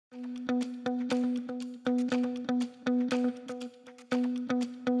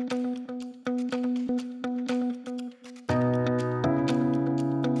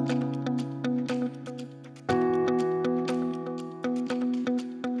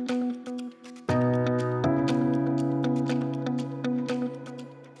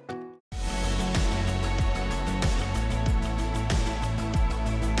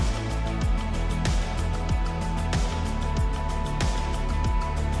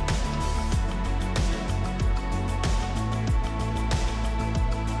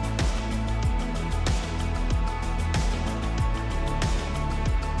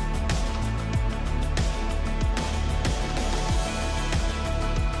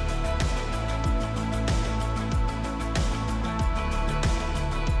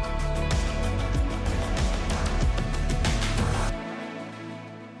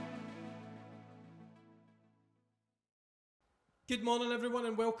Good morning, everyone,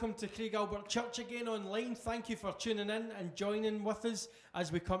 and welcome to Craighalbert Church again online. Thank you for tuning in and joining with us as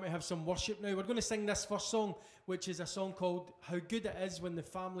we come to have some worship now. We're going to sing this first song, which is a song called How Good It Is When the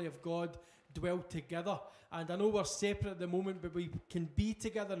Family of God Dwell Together. And I know we're separate at the moment, but we can be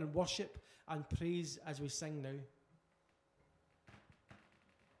together and worship and praise as we sing now.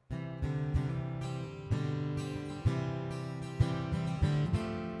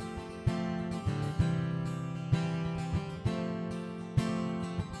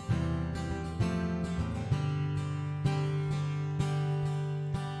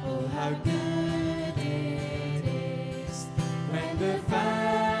 How good it is when the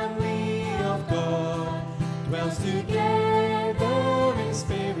family of God dwells together in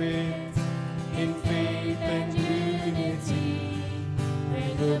spirit, in faith and unity,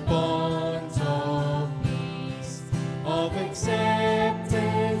 where the bonds of peace, of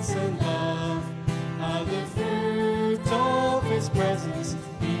acceptance and love are the fruit of His presence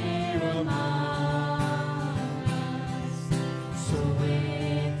here among us. So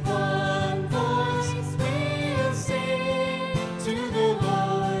with one voice we'll sing to the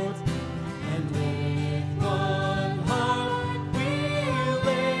Lord, and with one heart we'll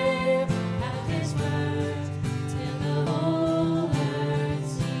live at His word till the whole earth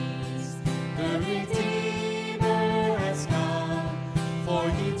sees the Redeemer has come, for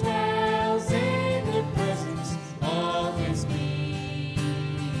He dwells in the presence of His people.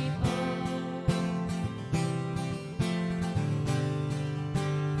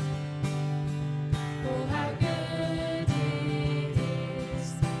 Oh, how good it is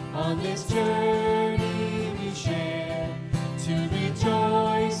on this journey we share to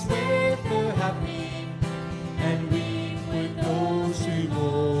rejoice with the happy and weep with those who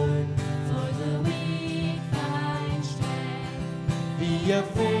mourn, for the weak find strength, the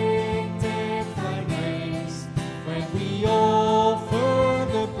afflicted find grace when we offer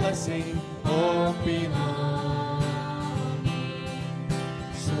the blessing of belonging.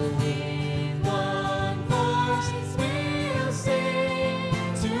 So with one voice we'll sing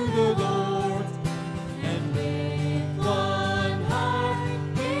to the Lord, and with one heart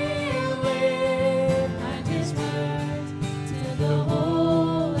we'll live at His word till the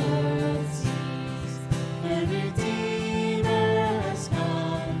whole earth sees the Redeemer has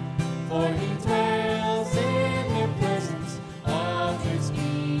come, for He dwells in the presence of His people.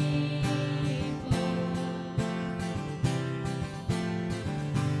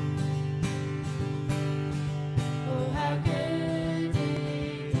 Oh, how good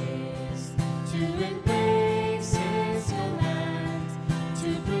it is to embrace His command, to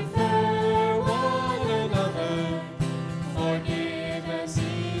prefer one another, forgive as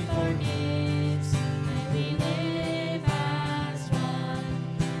He forgives, and we live as one.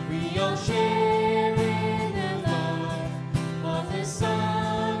 We all share in the love of the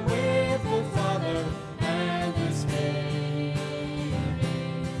Son with the Father and the Spirit.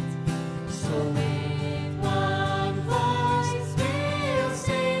 So with one voice we'll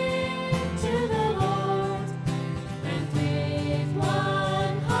sing to the Lord, and with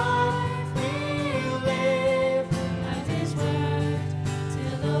one heart we'll live at His word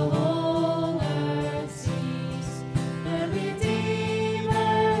till the whole earth sees the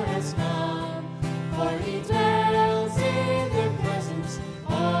Redeemer has come, for He dwells in the presence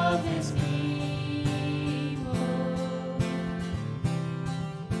of His people.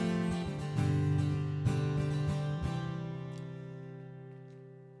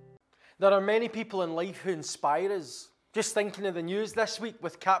 There are many people in life who inspire us. Just thinking of the news this week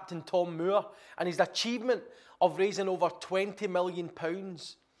with Captain Tom Moore and his achievement of raising over £20 million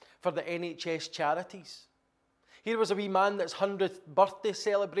for the NHS charities. Here was a wee man that's 100th birthday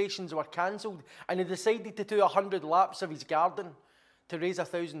celebrations were cancelled, and he decided to do 100 laps of his garden to raise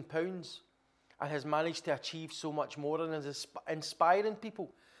 £1,000, and has managed to achieve so much more and is inspiring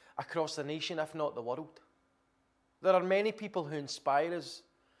people across the nation, if not the world. There are many people who inspire us.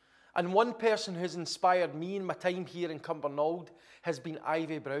 And one person who's inspired me in my time here in Cumbernauld has been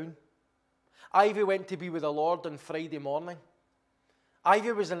Ivy Brown. Ivy went to be with the Lord on Friday morning.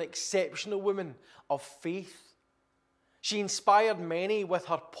 Ivy was an exceptional woman of faith. She inspired many with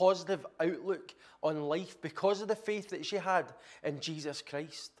her positive outlook on life because of the faith that she had in Jesus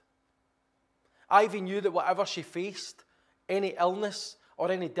Christ. Ivy knew that whatever she faced, any illness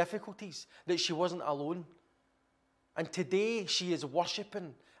or any difficulties, that she wasn't alone. And today she is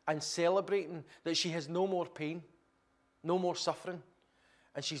worshipping and celebrating that she has no more pain, no more suffering,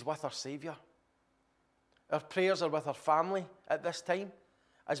 and she's with her Saviour. Our prayers are with her family at this time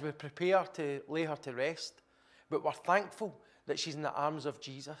as we prepare to lay her to rest, but we're thankful that she's in the arms of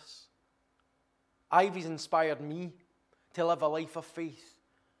Jesus. Ivy's inspired me to live a life of faith.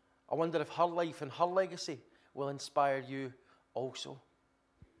 I wonder if her life and her legacy will inspire you also.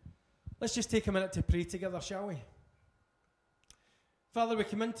 Let's just take a minute to pray together, shall we? Father, we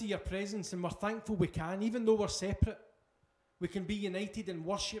come into your presence and we're thankful we can, even though we're separate, we can be united in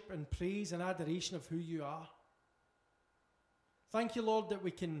worship and praise and adoration of who you are. Thank you, Lord, that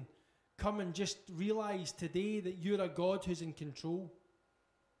we can come and just realize today that you're a God who's in control.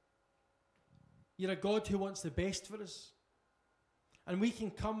 You're a God who wants the best for us. And we can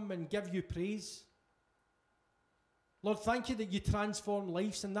come and give you praise. Lord, thank you that you transform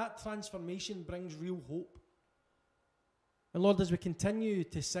lives, and that transformation brings real hope. And Lord, as we continue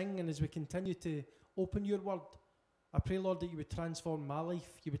to sing and as we continue to open your word, I pray, Lord, that you would transform my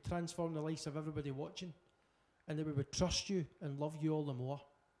life, you would transform the lives of everybody watching, and that we would trust you and love you all the more.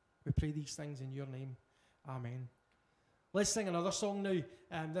 We pray these things in your name. Amen. Let's sing another song now.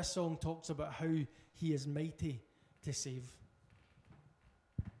 This song talks about how he is mighty to save.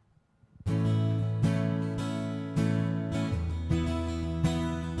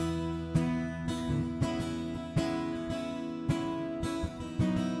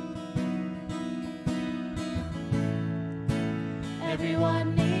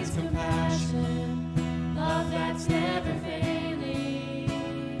 Everyone needs compassion, love that's never failing.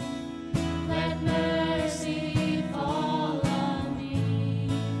 Let mercy fall on me.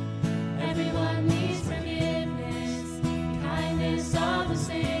 Everyone needs forgiveness, kindness of the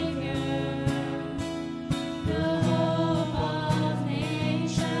Savior, the hope of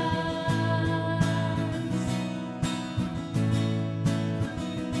nations.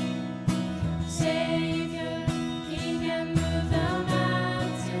 Savior, He can move the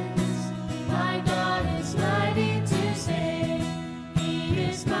mountains. My God is mighty to save. He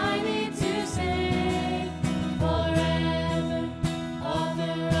is mighty to save forever.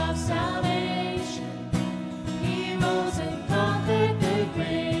 Author of salvation. He rose and conquered the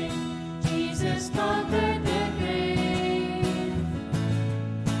grave. Jesus conquered the grave.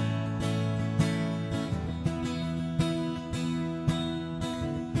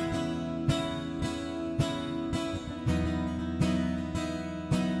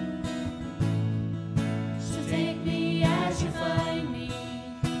 So take me as you find me,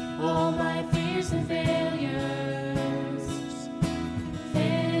 all my fears and failures.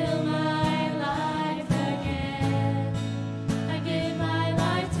 Fill my life again. I give my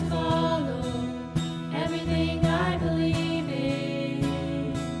life to follow everything I believe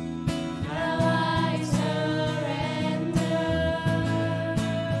in. Now I surrender.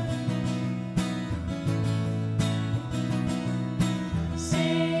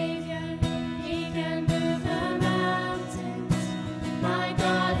 Savior, He can move the mountains. My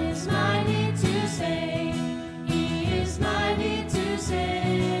God is mighty to save. He is mighty to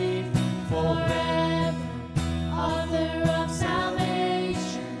save forever. Author of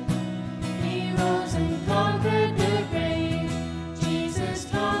salvation. He rose and conquered the grave. Jesus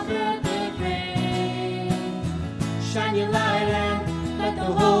conquered the grave. Shine your light and let the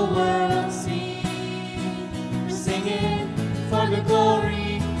whole world see. We're singing for the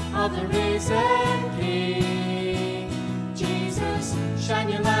glory of the risen King. Jesus, shine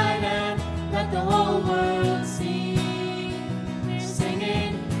your light and let the whole world see. We're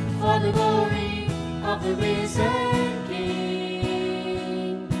singing for the glory of the risen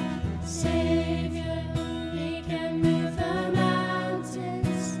King. Savior, He can move the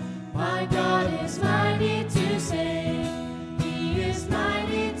mountains. My God is mighty to save. He is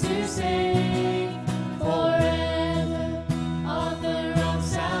mighty to save forever. Author of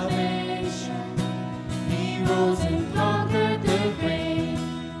salvation. He rose and conquered the grave.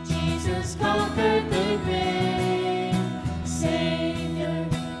 Jesus conquered the grave. Savior,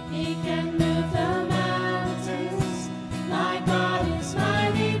 He can move the mountains.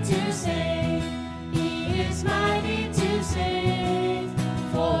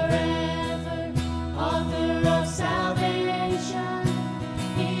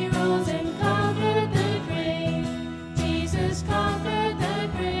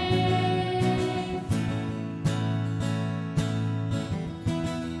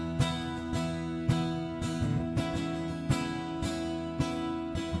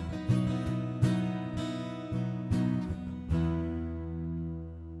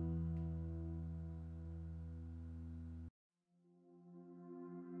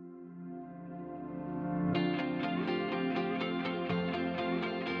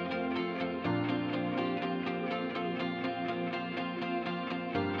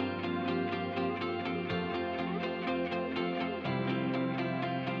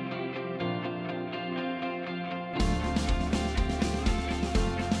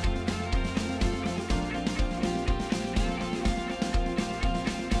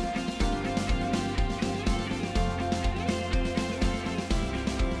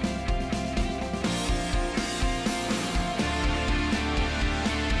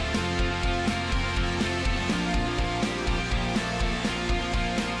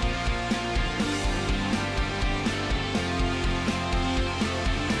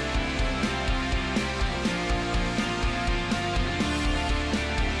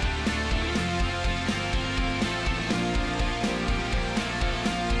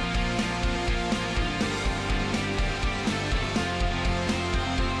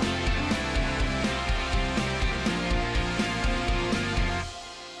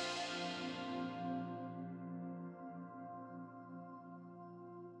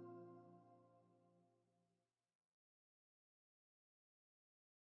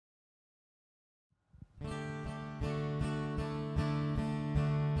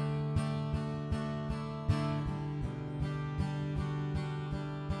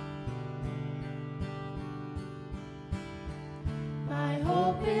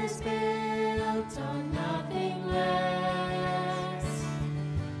 hope is built on nothing less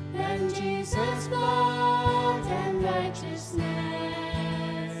than Jesus' blood and righteousness.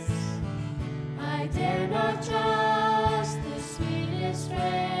 I dare not trust the sweetest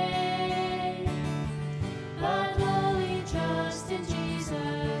frame, but wholly trust in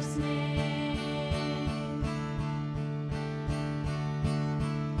Jesus' name.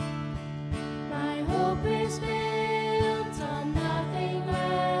 My hope is built on nothing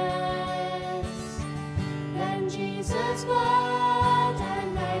less than Jesus' blood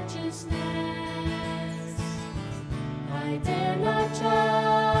and righteousness. I dare not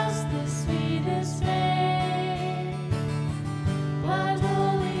trust the sweetest fame, but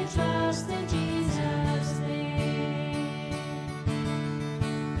wholly trust in Jesus' name.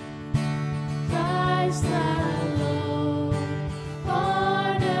 Christ alone,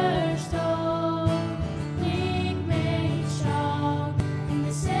 cornerstone, weak made strong in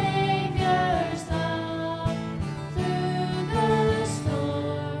the Savior's love. Through the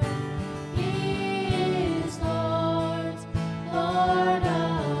storm, He is Lord, Lord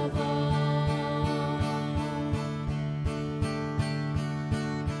of all.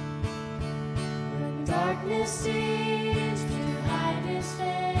 When darkness seems to hide His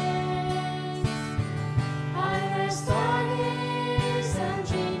face, I rest on His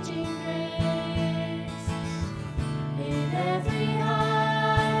unchanging grace. In every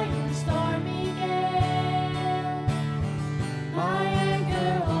high and stormy gale, my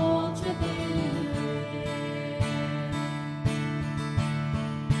anchor holds within her veil.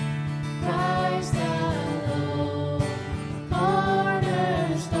 Christ alone,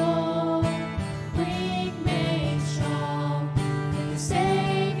 cornerstone, weak made strong in the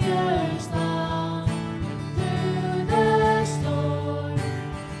Savior's love. Through the storm,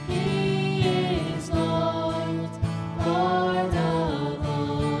 He is Lord, Lord of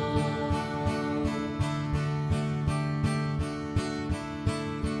all.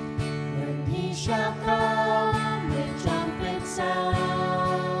 When He shall come with trumpet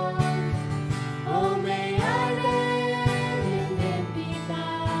sound, oh, may I reign in Him be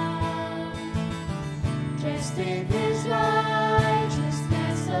found, dressed in His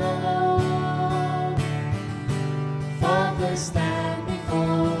righteousness alone, faultless stand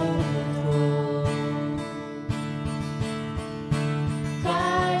before the throne.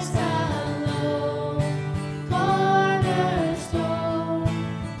 Christ alone, cornerstone,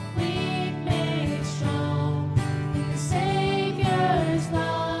 weak made strong in the Savior's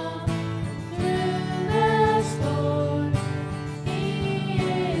love. Through the storm, He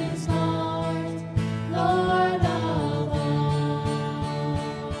is Lord, Lord of all.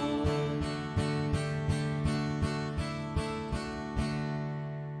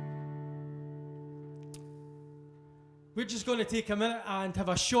 We're just going to take a minute and have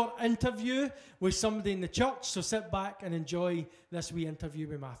a short interview with somebody in the church, so sit back and enjoy this wee interview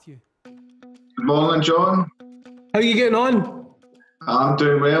with Matthew. Good morning, John. How are you getting on? I'm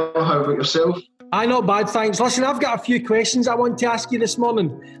doing well. How about yourself? Aye, not bad, thanks. Listen, I've got a few questions I want to ask you this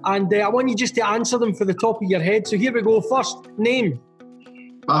morning, and I want you just to answer them for the top of your head. So here we go. First, name.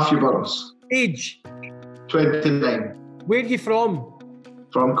 Matthew Burns, Age. 29, Where are you from?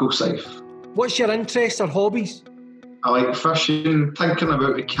 from Kilsyth. What's your interests or hobbies? I like fishing, thinking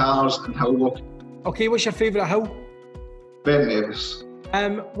about the cars and hill walking. Okay, what's your favourite hill? Ben Nevis.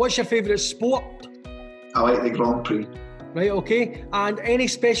 What's your favourite sport? I like the Grand Prix. Right, okay. And any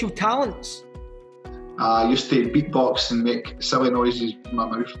special talents? I used to beatbox and make silly noises with my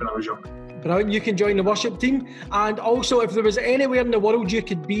mouth when I was young. Brilliant, you can join the worship team. And also, if there was anywhere in the world you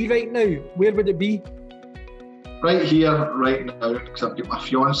could be right now, where would it be? Right here, right now, because I've got my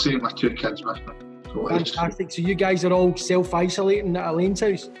fiancée and my 2 kids with me. So it's- Fantastic. So you guys are all self-isolating at Elaine's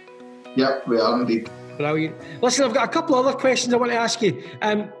house? Yep, we are indeed. Brilliant. Listen, I've got a couple of other questions I want to ask you.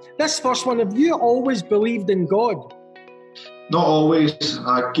 This first one, have you always believed in God? Not always.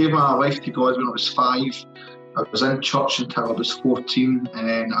 I gave my life to God when I was 5. I was in church until I was 14, and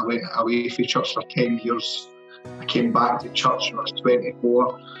then I went away from church for 10 years. I came back to church when I was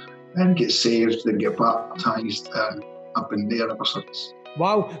 24, and get saved, then get baptised, and I've been there ever since.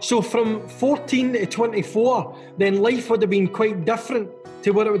 Wow. So from 14 to 24, then life would have been quite different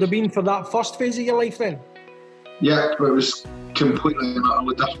to what it would have been for that first phase of your life then? Yeah, but it was completely and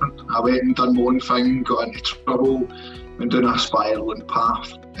utterly different. I went and done my own thing, got into trouble, went down a spiralling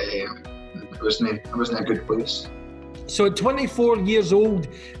path. It wasn't a good place. So at 24 years old,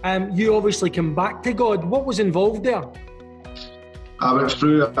 you obviously came back to God. What was involved there? I went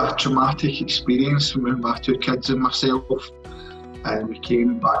through a traumatic experience with my 2 kids and myself, and we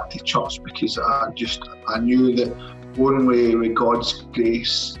came back to church because I knew that only with God's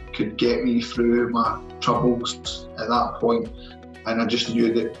grace could get me through my troubles at that point. And I just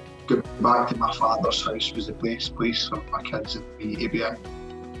knew that going back to my father's house was the best place for my kids and me to be in.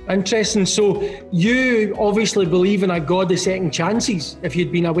 Interesting. So you obviously believe in a God of second chances if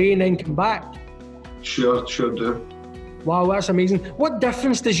you'd been away and then come back. Sure do. Wow, that's amazing. What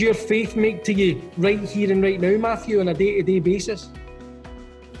difference does your faith make to you right here and right now, Matthew, on a day-to-day basis?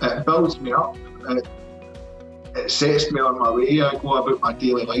 It builds me up. It sets me on my way. I go about my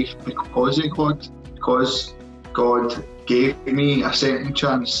daily life because of God. Because God gave me a second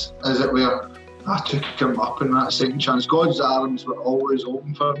chance, as it were. I took him up in that second chance. God's arms were always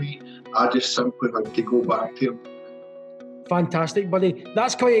open for me. I just simply had to go back to him. Fantastic, buddy.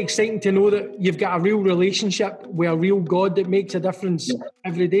 That's quite exciting to know that you've got a real relationship with a real God that makes a difference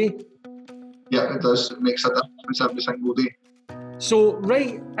every day. Yeah, it does. It makes a difference every single day. So,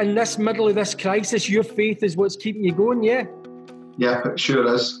 right in this middle of this crisis, your faith is what's keeping you going, yeah? Yeah, it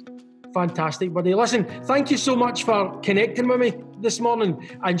sure is. Fantastic, buddy. Listen, thank you so much for connecting with me this morning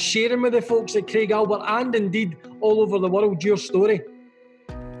and sharing with the folks at Craighalbert and indeed all over the world your story.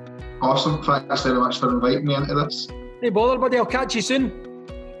 Awesome. Thanks very much for inviting me into this. No bother, buddy. I'll catch you soon.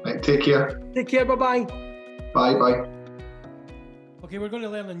 Right, take care. Take care. Bye-bye. Bye. Okay, we're going to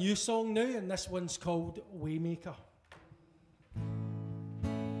learn a new song now, and this one's called Waymaker.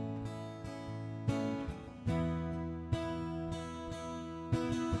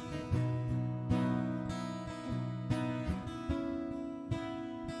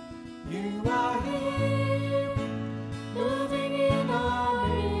 You are here, moving in our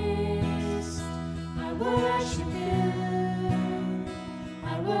midst. I worship you,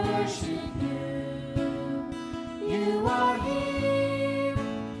 I worship you. You are here,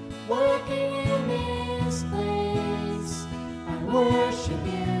 working in this place. I worship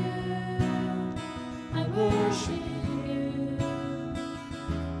you, I worship you.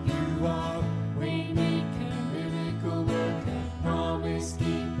 You are waymaker, miracle worker, promise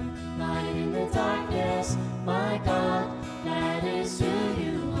keeper. Light in the darkness, my God, that is who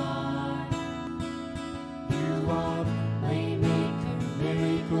you are. You are waymaker,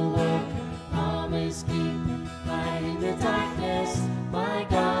 miracle worker, promise keeper. Light in the darkness, my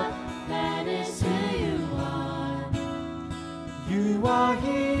God, that is who you are. You are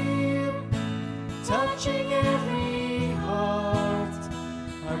here, touching every heart.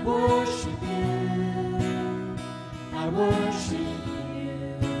 I worship you, I worship you.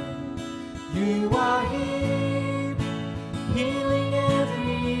 You are here, healing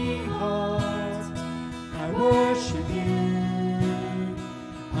every heart. I worship you,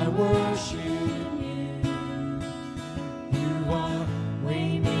 I worship you. You are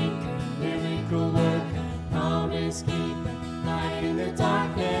waymaker, miracle worker, promise keeper. Light in the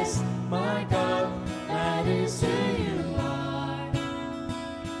darkness, my God, that is who you are.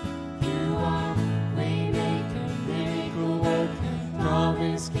 You are waymaker, miracle worker,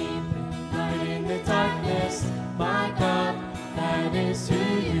 promise keeper. In the darkness, my God, that is who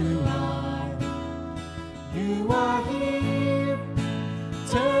you are. You are here,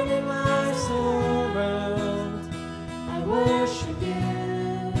 turning lives around. I worship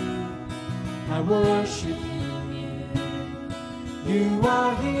you, I worship you. You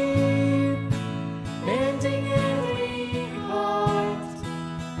are here, mending every heart.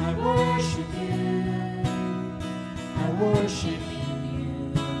 I worship you, I worship you.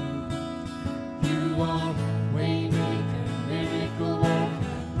 You are waymaker, miracle worker,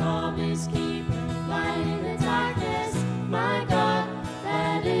 promise keeper. Light in the darkness, my God,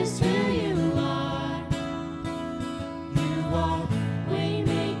 that is who you are. You are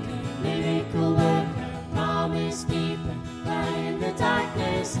waymaker, miracle worker, promise keeper. Light in the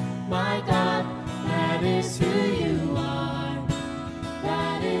darkness, my God, that is who you are.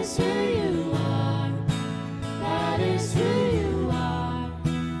 That is who you are. That is who you are.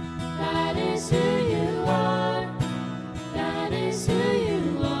 That is who you are. That is who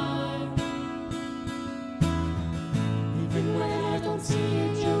you are. Even when I don't see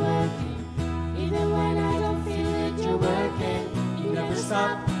it, you're working. Even when I don't feel it, you're working. You never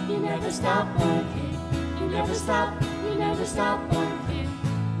stop working. You never stop working.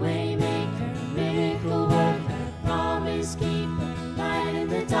 Waymaker, miracle worker, promise keeper. Light in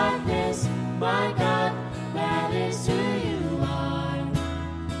the darkness, my God, that is who you are.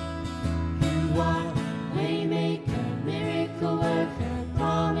 You are waymaker, miracle worker,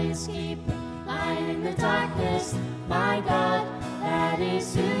 promise keeper. Light in the darkness, my God, that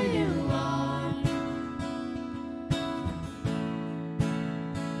is who you are.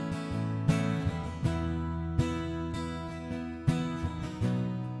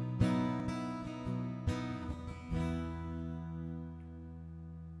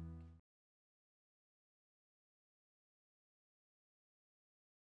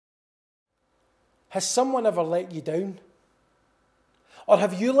 Has someone ever let you down? Or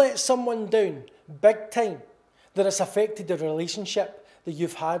have you let someone down big time that it's affected the relationship that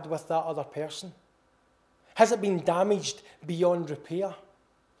you've had with that other person? Has it been damaged beyond repair?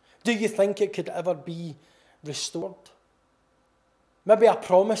 Do you think it could ever be restored? Maybe a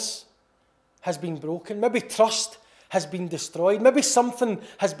promise has been broken. Maybe trust has been destroyed. Maybe something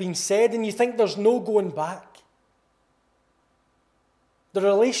has been said and you think there's no going back. The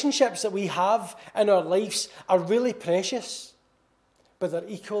relationships that we have in our lives are really precious, but they're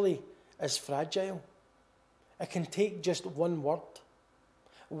equally as fragile. It can take just one word,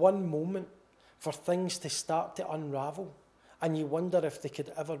 one moment for things to start to unravel, and you wonder if they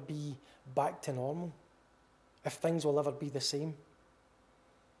could ever be back to normal, if things will ever be the same.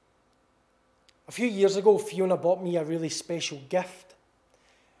 A few years ago, Fiona bought me a really special gift.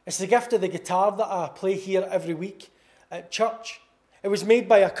 It's the gift of the guitar that I play here every week at church. It was made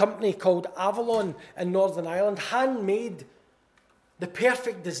by a company called Avalon in Northern Ireland, handmade, the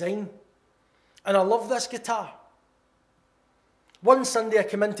perfect design. And I love this guitar. One Sunday I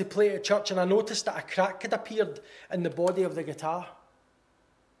came in to play at church and I noticed that a crack had appeared in the body of the guitar.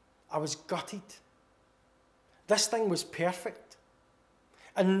 I was gutted. This thing was perfect.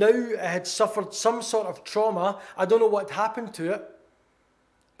 And now it had suffered some sort of trauma. I don't know what had happened to it,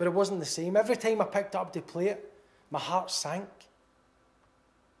 but it wasn't the same. Every time I picked it up to play it, my heart sank.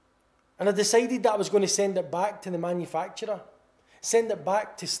 And I decided that I was going to send it back to the manufacturer, send it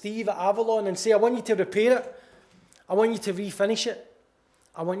back to Steve at Avalon and say, I want you to repair it. I want you to refinish it.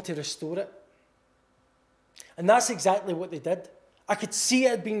 I want you to restore it. And that's exactly what they did. I could see it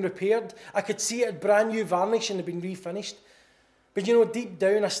had been repaired. I could see it had brand new varnish and had been refinished. But you know, deep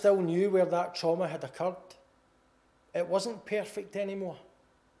down I still knew where that trauma had occurred. It wasn't perfect anymore.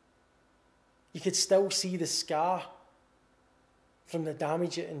 You could still see the scar from the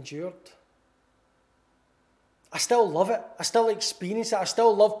damage it endured. I still love it. I still experience it. I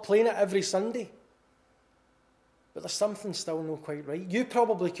still love playing it every Sunday. But there's something still not quite right. You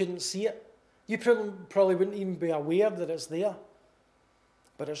probably couldn't see it. You probably wouldn't even be aware that it's there.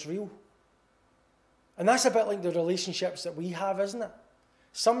 But it's real. And that's a bit like the relationships that we have, isn't it?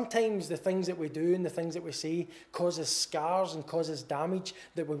 Sometimes the things that we do and the things that we say causes scars and causes damage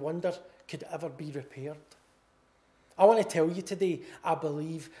that we wonder could ever be repaired. I want to tell you today, I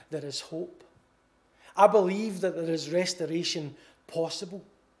believe there is hope. I believe that there is restoration possible.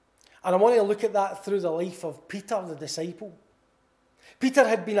 And I want to look at that through the life of Peter, the disciple. Peter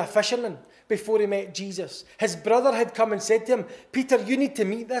had been a fisherman before he met Jesus. His brother had come and said to him, Peter, you need to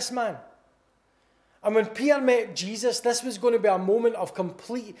meet this man. And when Peter met Jesus, this was going to be a moment of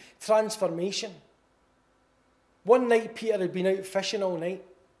complete transformation. One night, Peter had been out fishing all night.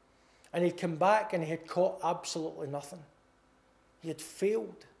 And he'd come back and he had caught absolutely nothing. He had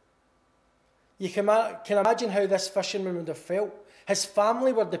failed. You can imagine how this fisherman would have felt. His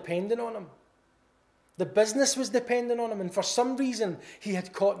family were dependent on him. The business was dependent on him. And for some reason, he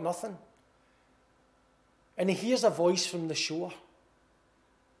had caught nothing. And he hears a voice from the shore.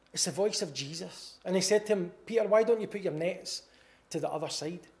 It's the voice of Jesus. And he said to him, Peter, why don't you put your nets to the other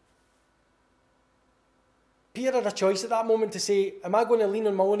side? Peter had a choice at that moment to say, am I going to lean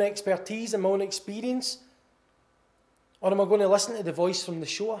on my own expertise and my own experience? Or am I going to listen to the voice from the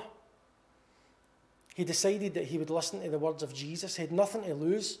shore? He decided that he would listen to the words of Jesus. He had nothing to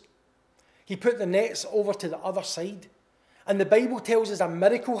lose. He put the nets over to the other side. And the Bible tells us a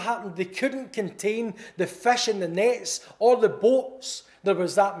miracle happened. They couldn't contain the fish in the nets or the boats. There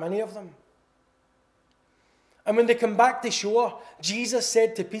was that many of them. And when they come back to shore, Jesus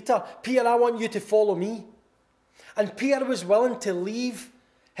said to Peter, Peter, I want you to follow me. And Peter was willing to leave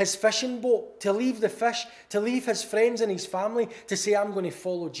his fishing boat, to leave the fish, to leave his friends and his family, to say, I'm going to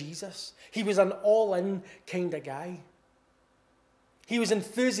follow Jesus. He was an all-in kind of guy. He was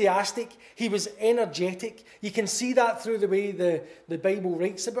enthusiastic. He was energetic. You can see that through the way the Bible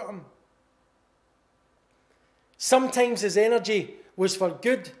writes about him. Sometimes his energy was for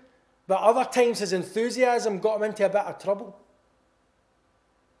good, but other times his enthusiasm got him into a bit of trouble.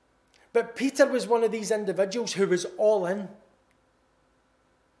 But Peter was one of these individuals who was all in.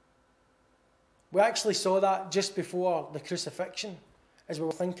 We actually saw that just before the crucifixion, as we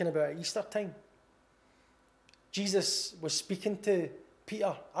were thinking about Easter time. Jesus was speaking to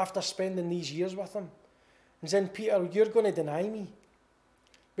Peter after spending these years with him and saying, Peter, you're going to deny me.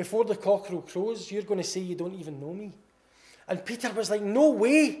 Before the cockerel crows, you're going to say you don't even know me. And Peter was like, no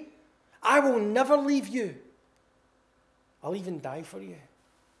way. I will never leave you. I'll even die for you.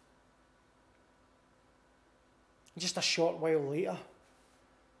 Just a short while later,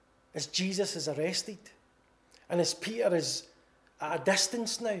 as Jesus is arrested, and as Peter is at a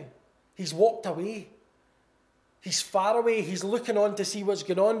distance now, He's walked away. He's far away. He's looking on to see what's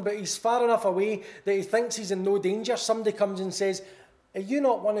going on, but he's far enough away that he thinks he's in no danger. Somebody comes and says, "Are you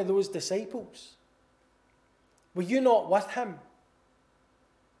not one of those disciples? Were you not with him?"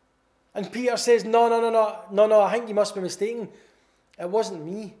 And Peter says, No, I think you must be mistaken. It wasn't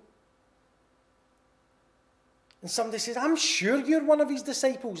me. And somebody says, "I'm sure you're one of his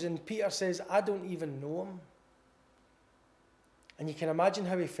disciples." And Peter says, "I don't even know him." And you can imagine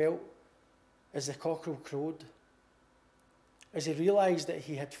how he felt as the cockerel crowed, as he realised that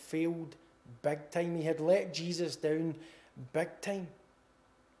he had failed big time. He had let Jesus down big time.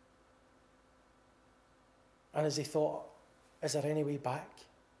 And as he thought, is there any way back?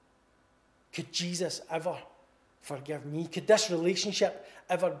 Could Jesus ever forgive me? Could this relationship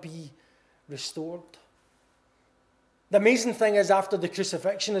ever be restored? The amazing thing is, after the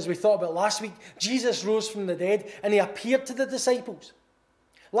crucifixion, as we thought about last week, Jesus rose from the dead and he appeared to the disciples.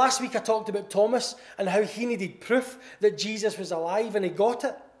 Last week I talked about Thomas and how he needed proof that Jesus was alive, and he got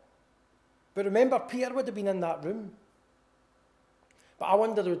it. But remember, Peter would have been in that room. But I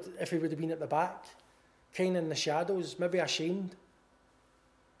wonder if he would have been at the back, kind of in the shadows, maybe ashamed,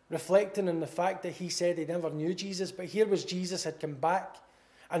 reflecting on the fact that he said he never knew Jesus, but here was Jesus had come back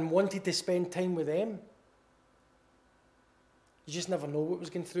and wanted to spend time with them. You just never know what was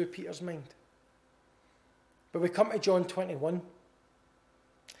going through Peter's mind. But we come to John 21.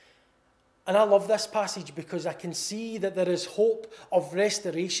 And I love this passage because I can see that there is hope of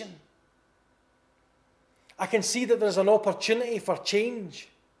restoration. I can see that there's an opportunity for change.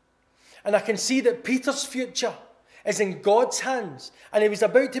 And I can see that Peter's future is in God's hands. And he was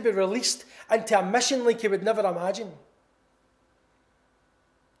about to be released into a mission like he would never imagine.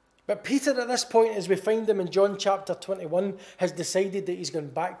 But Peter, at this point, as we find him in John chapter 21, has decided that he's going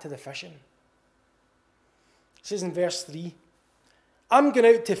back to the fishing. It says in verse 3, "I'm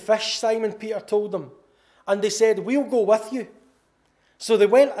going out to fish," Simon Peter told them. And they said, "We'll go with you." So they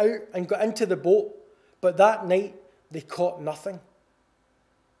went out and got into the boat, but that night they caught nothing.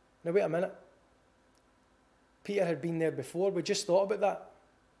 Now wait a minute. Peter had been there before. We just thought about that.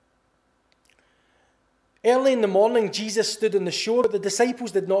 Early in the morning, Jesus stood on the shore, but the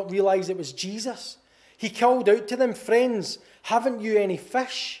disciples did not realize it was Jesus. He called out to them, "Friends, haven't you any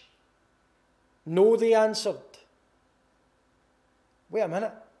fish?" "No," they answered. Wait a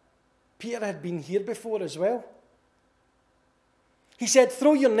minute. Peter had been here before as well. He said,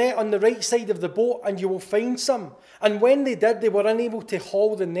 "Throw your net on the right side of the boat and you will find some." And when they did, they were unable to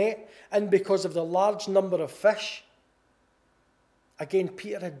haul the net in because of the large number of fish. Again,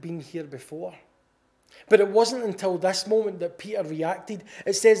 Peter had been here before. But it wasn't until this moment that Peter reacted.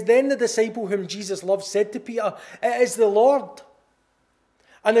 It says, "Then the disciple whom Jesus loved said to Peter, 'It is the Lord.'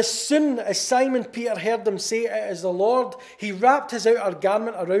 And as soon as Simon Peter heard them say, 'It is the Lord,' he wrapped his outer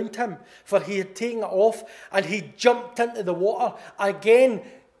garment around him, for he had taken it off, and he jumped into the water." Again,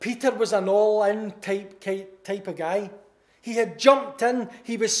 Peter was an all-in type of guy. He had jumped in.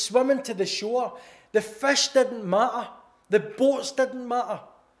 He was swimming to the shore. The fish didn't matter. The boats didn't matter.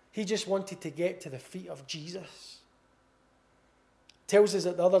 He just wanted to get to the feet of Jesus. It tells us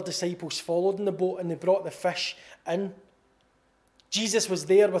that the other disciples followed in the boat and they brought the fish in. Jesus was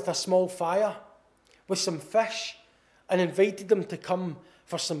there with a small fire, with some fish, and invited them to come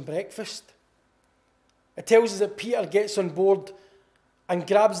for some breakfast. It tells us that Peter gets on board and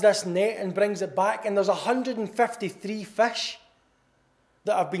grabs this net and brings it back, and there's 153 fish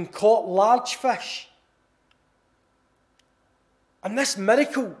that have been caught, large fish. And this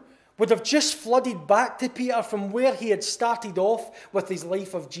miracle would have just flooded back to Peter from where he had started off with his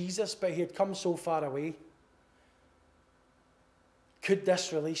life of Jesus, but he had come so far away. Could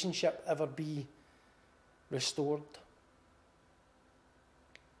this relationship ever be restored?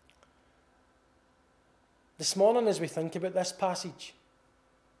 This morning, as we think about this passage,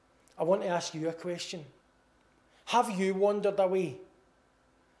 I want to ask you a question. Have you wandered away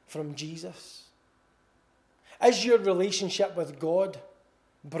from Jesus? Is your relationship with God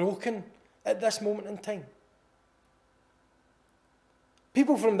broken at this moment in time?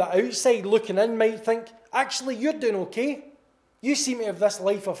 People from the outside looking in might think, actually, you're doing okay. You seem to have this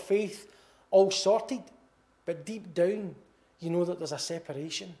life of faith all sorted. But deep down, you know that there's a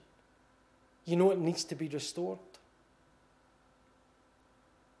separation. You know it needs to be restored.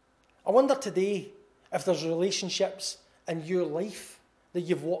 I wonder today if there's relationships in your life that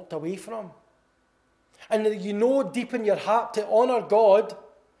you've walked away from. And that you know deep in your heart to honour God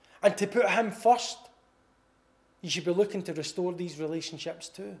and to put Him first. You should be looking to restore these relationships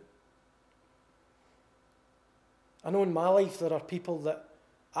too. I know in my life there are people that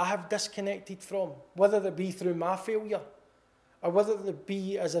I have disconnected from, whether it be through my failure or whether it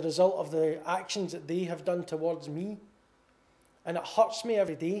be as a result of the actions that they have done towards me. And it hurts me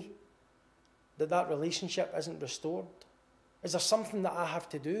every day that that relationship isn't restored. Is there something that I have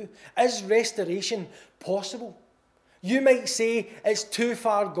to do? Is restoration possible? You might say it's too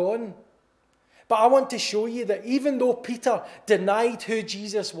far gone. But I want to show you that even though Peter denied who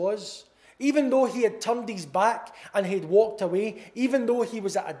Jesus was, even though he had turned his back and he had walked away, even though he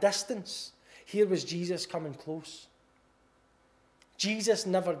was at a distance, here was Jesus coming close. Jesus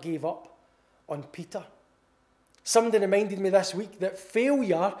never gave up on Peter. Somebody reminded me this week that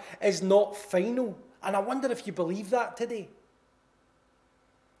failure is not final. And I wonder if you believe that today.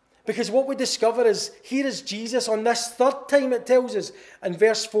 Because what we discover is, here is Jesus on this third time, it tells us in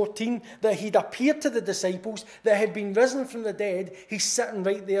verse 14, that he'd appeared to the disciples, that had been risen from the dead. He's sitting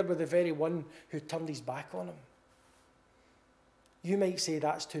right there with the very one who turned his back on him. You might say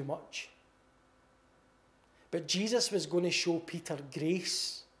that's too much. But Jesus was going to show Peter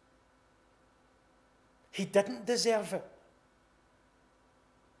grace. He didn't deserve it.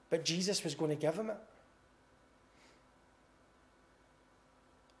 But Jesus was going to give him it.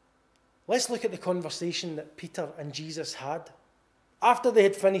 Let's look at the conversation that Peter and Jesus had. After they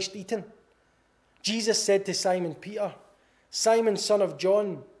had finished eating, Jesus said to Simon Peter, "Simon, son of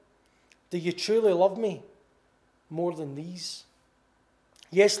John, do you truly love me more than these?"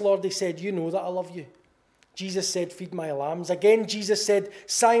 "Yes, Lord," he said, "you know that I love you." Jesus said, "Feed my lambs." Again, Jesus said,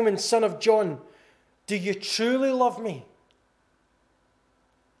 "Simon, son of John, do you truly love me?"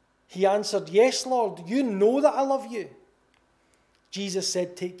 He answered, "Yes, Lord, you know that I love you." Jesus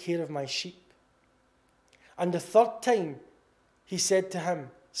said, "Take care of my sheep." And the third time he said to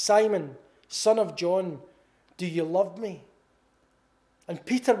him, "Simon, son of John, do you love me?" And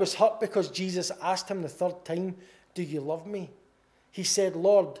Peter was hurt because Jesus asked him the third time, "Do you love me?" He said,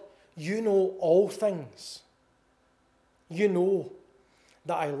 "Lord, you know all things. You know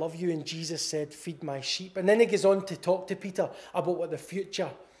that I love you." And Jesus said, "Feed my sheep." And then he goes on to talk to Peter about what the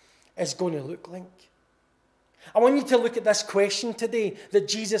future is going to look like. I want you to look at this question today that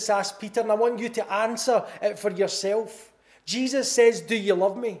Jesus asked Peter, and I want you to answer it for yourself. Jesus says, "Do you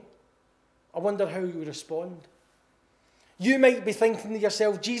love me?" I wonder how you respond. You might be thinking to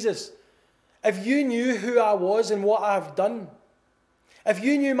yourself, "Jesus, if you knew who I was and what I have done, if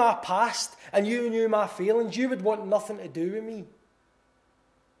you knew my past and you knew my failings, you would want nothing to do with me."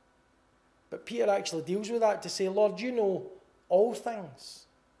 But Peter actually deals with that to say, "Lord, you know all things."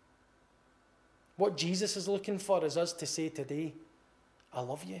 What Jesus is looking for is us to say today, "I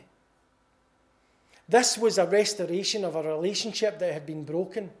love you." This was a restoration of a relationship that had been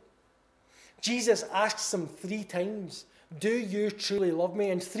broken. Jesus asks him 3 times, "Do you truly love me?"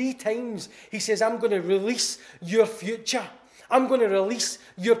 And 3 times he says, "I'm going to release your future. I'm going to release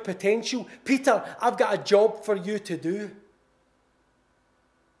your potential. Peter, I've got a job for you to do."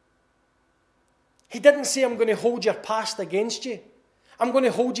 He didn't say, "I'm going to hold your past against you. I'm going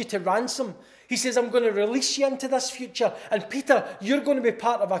to hold you to ransom." He says, "I'm going to release you into this future. And Peter, you're going to be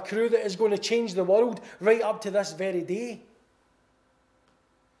part of a crew that is going to change the world right up to this very day."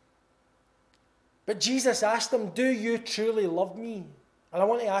 But Jesus asked him, "Do you truly love me?" And I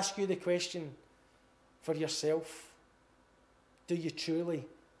want to ask you the question for yourself. Do you truly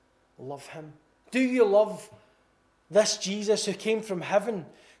love him? Do you love this Jesus who came from heaven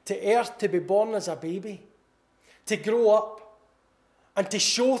to earth to be born as a baby, to grow up, and to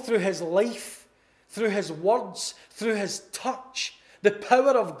show through his life, through his words, through his touch, the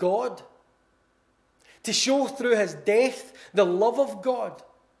power of God, to show through his death the love of God,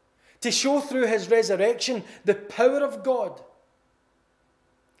 to show through his resurrection the power of God,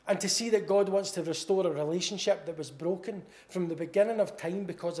 and to see that God wants to restore a relationship that was broken from the beginning of time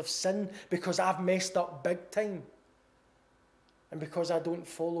because of sin, because I've messed up big time, and because I don't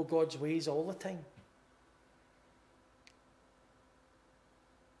follow God's ways all the time.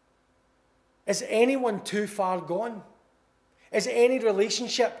 Is anyone too far gone? Is any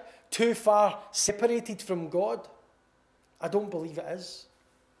relationship too far separated from God? I don't believe it is.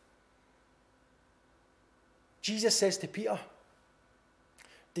 Jesus says to Peter,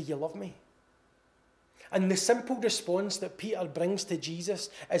 "Do you love me?" And the simple response that Peter brings to Jesus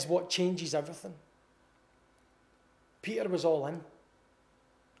is what changes everything. Peter was all in.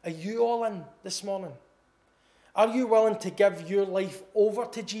 Are you all in this morning? Are you willing to give your life over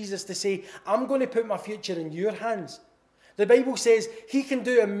to Jesus to say, "I'm going to put my future in your hands"? The Bible says he can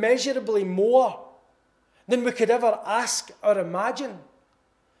do immeasurably more than we could ever ask or imagine.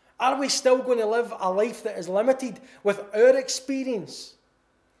 Are we still going to live a life that is limited with our experience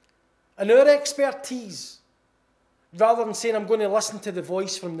and our expertise, rather than saying, "I'm going to listen to the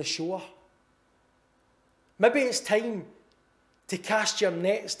voice from the shore"? Maybe it's time to cast your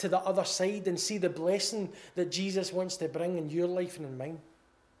nets to the other side and see the blessing that Jesus wants to bring in your life and in mine.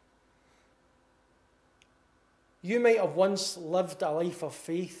 You might have once lived a life of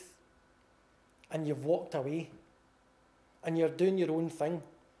faith and you've walked away and you're doing your own thing.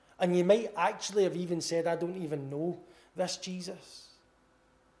 And you might actually have even said, I don't even know this Jesus.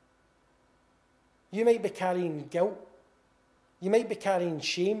 You might be carrying guilt. You might be carrying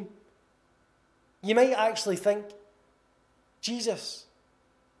shame. You might actually think, Jesus,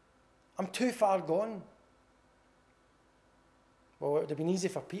 I'm too far gone. Well, it would have been easy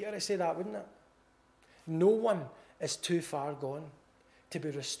for Peter to say that, wouldn't it? No one is too far gone to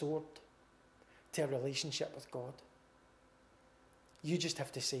be restored to a relationship with God. You just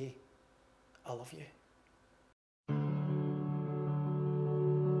have to say, I love you.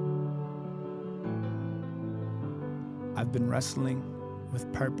 I've been wrestling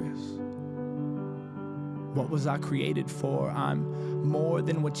with purpose. What was I created for? I'm more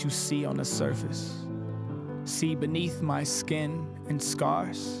than what you see on the surface. See beneath my skin and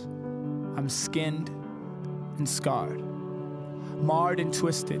scars. I'm skinned and scarred. Marred and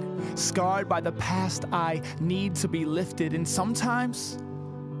twisted, scarred by the past I need to be lifted. And sometimes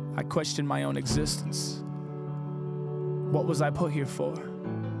I question my own existence. What was I put here for?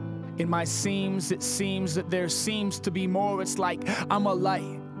 In my seams, it seems that there seems to be more. It's like I'm a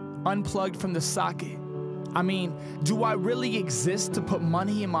light, unplugged from the socket. I mean, do I really exist to put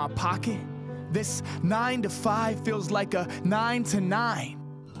money in my pocket? This 9 to 5 feels like a 9 to 9.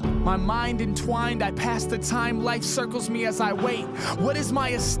 My mind entwined, I pass the time, life circles me as I wait. What is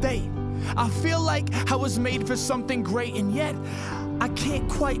my estate? I feel like I was made for something great, and yet I can't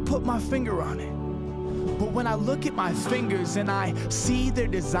quite put my finger on it. But when I look at my fingers and I see their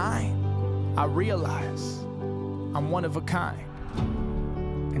design, I realize I'm one of a kind,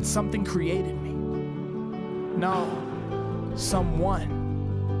 and something created me. No,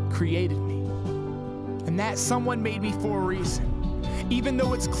 someone created me. And that someone made me for a reason. Even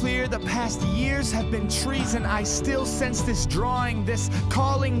though it's clear the past years have been treason, I still sense this drawing, this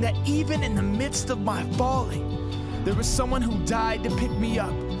calling, that even in the midst of my falling, there was someone who died to pick me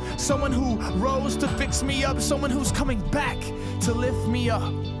up, someone who rose to fix me up, someone who's coming back to lift me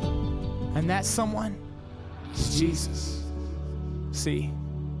up. And that someone is Jesus. See,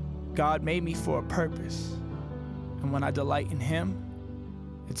 God made me for a purpose, and when I delight in Him,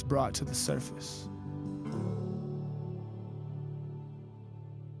 it's brought to the surface.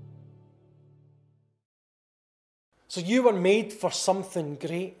 So you were made for something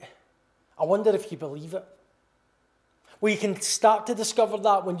great. I wonder if you believe it. Well, you can start to discover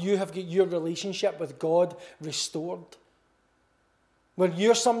that when you have got your relationship with God restored. When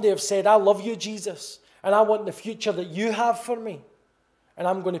you're somebody who have said, I love you, Jesus, and I want the future that you have for me, and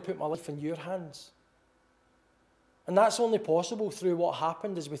I'm going to put my life in your hands. And that's only possible through what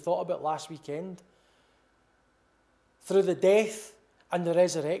happened, as we thought about last weekend. Through the death and the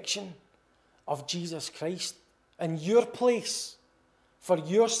resurrection of Jesus Christ in your place, for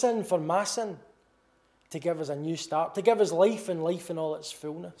your sin, for my sin, to give us a new start, to give us life and life in all its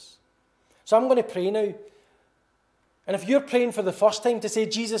fullness. So I'm going to pray now. And if you're praying for the first time to say,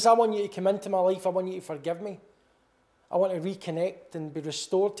 Jesus, I want you to come into my life, I want you to forgive me, I want to reconnect and be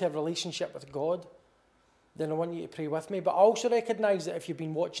restored to a relationship with God, then I want you to pray with me. But I also recognise that if you've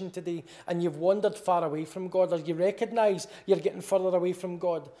been watching today and you've wandered far away from God, or you recognise you're getting further away from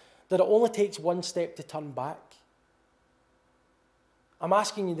God, that it only takes one step to turn back. I'm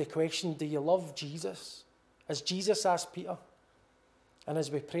asking you the question, do you love Jesus? As Jesus asked Peter. And as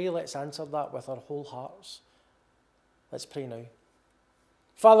we pray, let's answer that with our whole hearts. Let's pray now.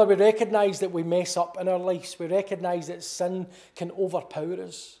 Father, we recognise that we mess up in our lives. We recognise that sin can overpower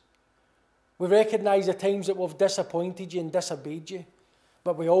us. We recognise the times that we've disappointed you and disobeyed you.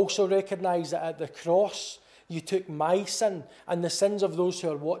 But we also recognise that at the cross, you took my sin and the sins of those who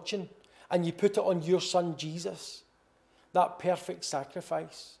are watching, and you put it on your Son, Jesus. That perfect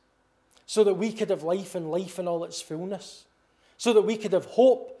sacrifice, so that we could have life and life in all its fullness, so that we could have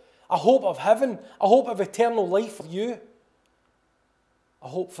hope, a hope of heaven, a hope of eternal life with you, a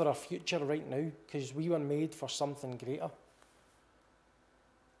hope for our future right now, because we were made for something greater.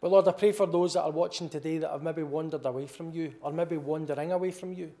 But Lord, I pray for those that are watching today that have maybe wandered away from you, or maybe wandering away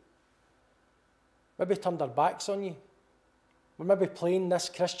from you, maybe turned their backs on you. We're maybe playing this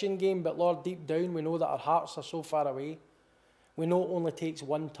Christian game, but Lord, deep down we know that our hearts are so far away. We know it only takes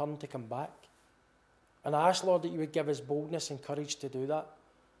one turn to come back. And I ask, Lord, that you would give us boldness and courage to do that.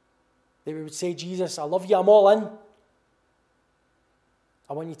 That we would say, Jesus, I love you, I'm all in.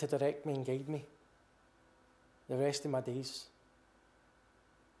 I want you to direct me and guide me the rest of my days.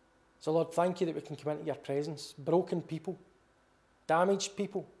 So, Lord, thank you that we can come into your presence, broken people, damaged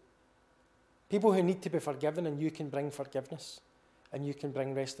people, people who need to be forgiven, and you can bring forgiveness and you can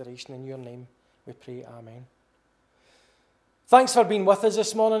bring restoration. In your name we pray, amen. Thanks for being with us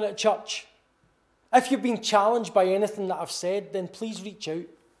this morning at church. If you've been challenged by anything that I've said, then please reach out.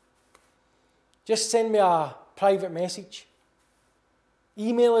 Just send me a private message.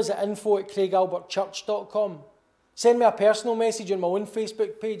 Email us at info@craighalbertchurch.com. Send me a personal message on my own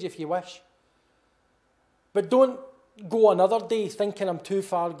Facebook page if you wish. But don't go another day thinking I'm too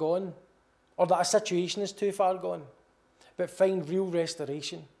far gone or that a situation is too far gone. But find real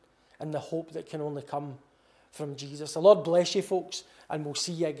restoration and the hope that can only come from Jesus. The Lord bless you, folks, and we'll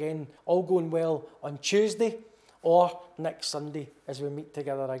see you again, all going well, on Tuesday or next Sunday as we meet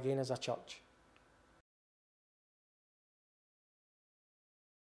together again as a church.